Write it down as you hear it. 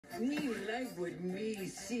Me like what me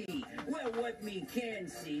see. Well, what me can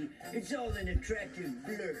see. It's all an attractive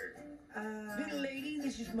blur. Little lady,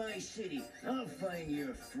 this is my city. I'll find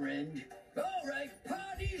you a friend. All right,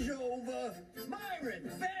 party's over. Myron,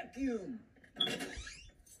 vacuum.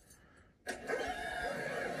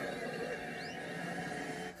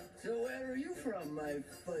 So where are you from, my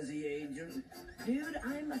fuzzy angel? Dude,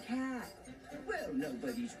 I'm a cat. Well,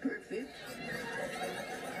 nobody's perfect.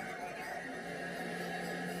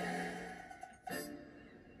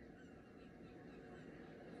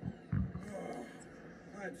 Oh,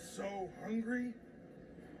 I'm so hungry.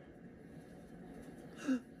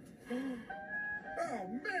 Oh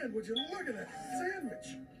man, would you look at that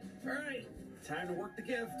sandwich? All right, time to work the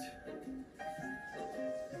gift.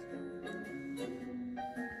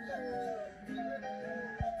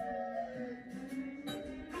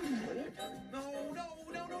 No.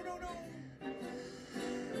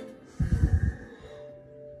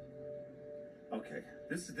 Okay,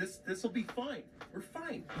 this'll be fine. We're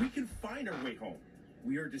fine. We can find our way home.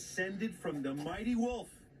 We are descended from the mighty wolf.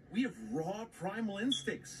 We have raw primal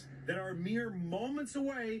instincts that are mere moments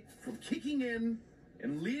away from kicking in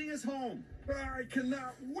and leading us home. I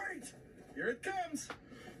cannot wait. Here it comes.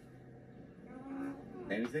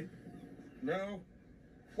 Anything? No.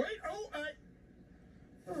 Wait,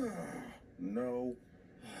 no.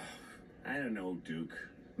 I don't know, Duke.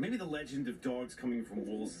 Maybe the legend of dogs coming from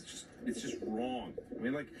wolves is just wrong. I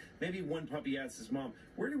mean, like, maybe one puppy asked his mom,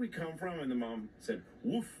 "Where did we come from?" And the mom said,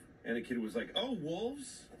 "Woof." And the kid was like, "Oh,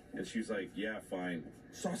 wolves?" And she was like, "Yeah, fine."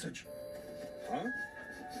 Sausage. Huh?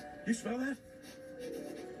 You smell that?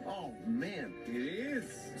 Oh, man, it is.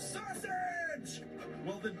 Sausage!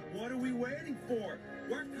 Well, then what are we waiting for?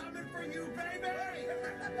 We're coming for you, baby!